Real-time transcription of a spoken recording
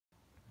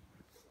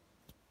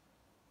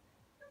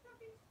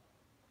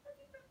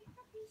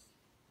puppies.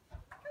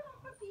 Come on,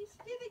 puppies.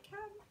 Here they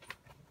come.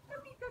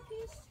 Puppy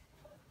puppies.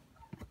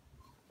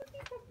 Puppy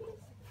puppies.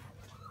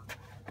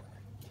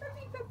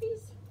 Puppy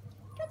puppies.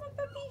 Come on,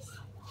 puppies.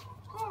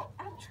 Oh,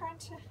 I'm trying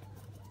to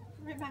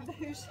remember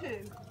who's who.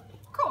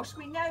 Of course,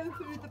 we know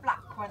who the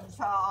black ones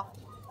are.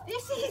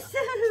 This is Do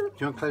you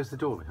want to close the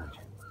door behind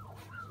you?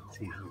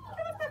 See who.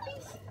 Come on,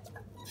 puppies.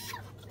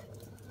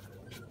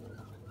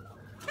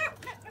 No,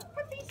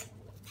 puppies.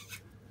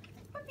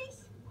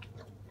 Puppies.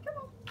 Come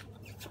on.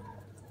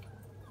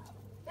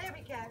 There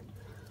we go.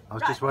 I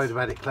was just worried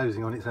about it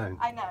closing on its own.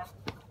 I know.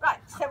 Right,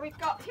 so we've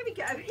got, here we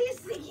go. Here's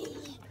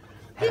Ziggy.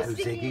 Hello, Here's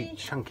Ziggy.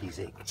 Chunky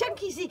Zig.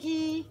 Chunky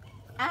Ziggy.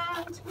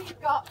 And we've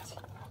got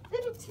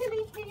little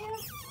Tilly here.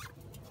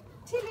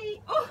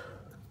 Tilly. Oh,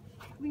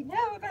 we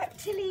know about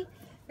Tilly.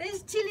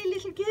 There's Tilly,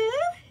 little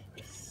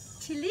girl.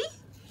 Tilly.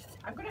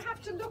 I'm going to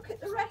have to look at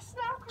the rest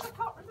now because I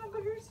can't remember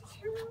who's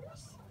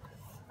whose.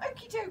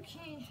 Okie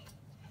dokie.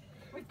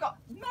 We've got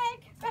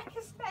Meg,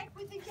 Becca's Meg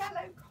with the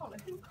yellow collar.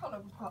 Who collar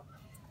we've got?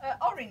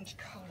 Orange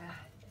collar.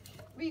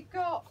 We've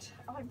got,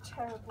 I'm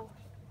terrible.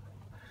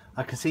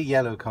 I can see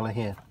yellow collar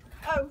here.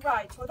 Oh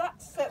right, well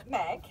that's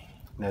Meg.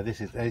 No,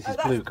 this is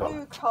blue collar.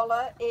 Blue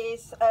collar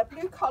is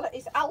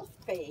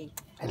Alfie.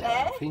 Hello,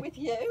 there Alfie. with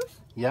you.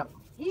 Yep.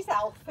 He's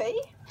Alfie.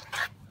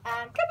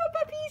 And come on,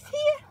 puppies,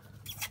 here.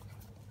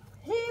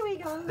 Here we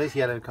go. There's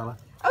yellow collar.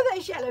 Oh,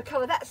 there's yellow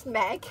collar. That's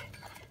Meg.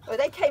 Oh,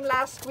 they came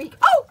last week.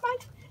 Oh,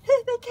 right.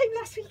 They came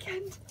last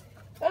weekend.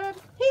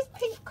 Here's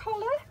pink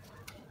collar.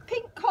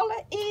 Pink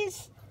collar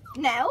is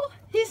Nell.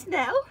 Here's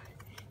Nell.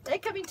 They're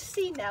coming to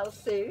see Nell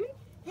soon.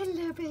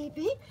 Hello,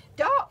 baby.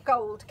 Dark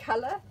gold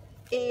colour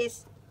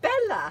is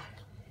Bella.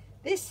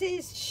 This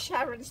is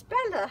Sharon's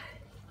Bella.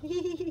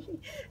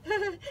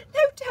 No,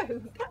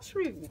 don't. That's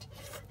rude.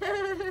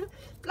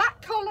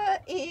 Black collar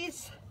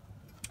is...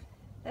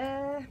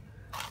 oh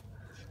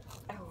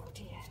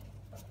dear.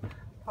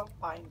 Can't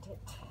find it.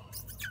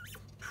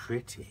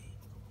 Pretty.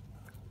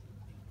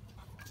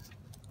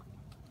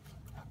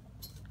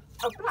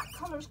 Oh, black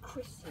collar is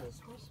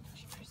Chris's. Where's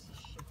Chris's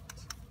shirt?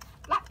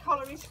 Black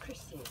collar is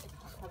Chris's.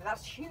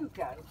 That's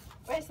Hugo.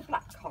 Where's the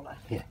black collar?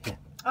 Yeah, yeah.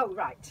 Oh,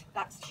 right.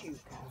 That's Hugo.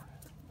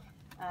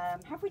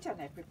 Have we done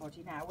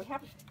everybody now?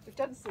 We've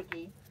done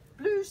Ziggy.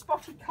 Blue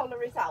spotted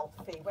collar is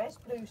Alfie. Where's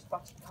blue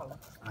spotted collar?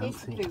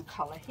 Here's the blue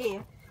collar.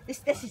 Here.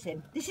 This is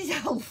him. This is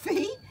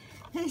Alfie.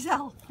 There's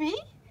Alfie.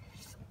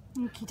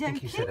 Okie I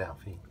think you dokie. said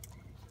Alfie.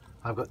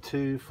 I've got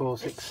 2, 4,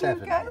 6, It's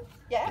 7. Hugo. here.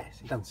 Yeah. Yes,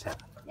 you've done 7.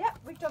 Yeah,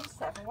 we've done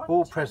 7.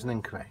 All present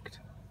and correct.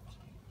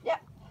 Yeah.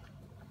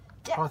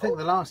 Yeah. Oh, I think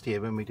the last year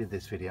when we did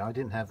this video, I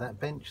didn't have that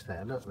bench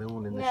there. Look, they're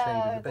all in the shade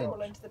of the they're bench.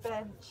 all into the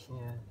bench.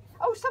 Yeah.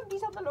 Oh,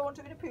 somebody's on the lawn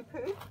doing a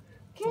poo-poo.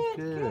 Good,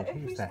 Good. good.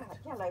 Who's that?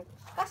 Yellow.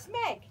 That's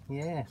Meg.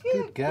 Yes,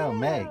 good girl,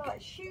 Meg.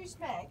 Shoes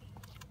Meg.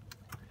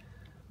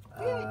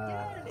 Good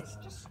girl. It's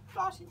just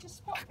starting to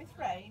spot with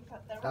rain,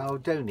 but they're all... Oh,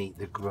 don't eat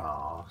the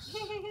grass.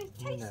 It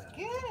tastes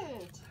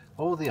good.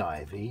 Or the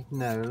ivy.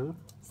 No.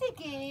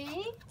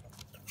 Ziggy.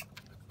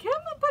 Come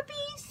on,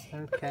 puppies.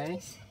 Okay.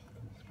 Puppies.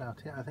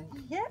 That's about it, I think.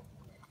 Yep.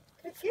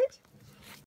 Good, good.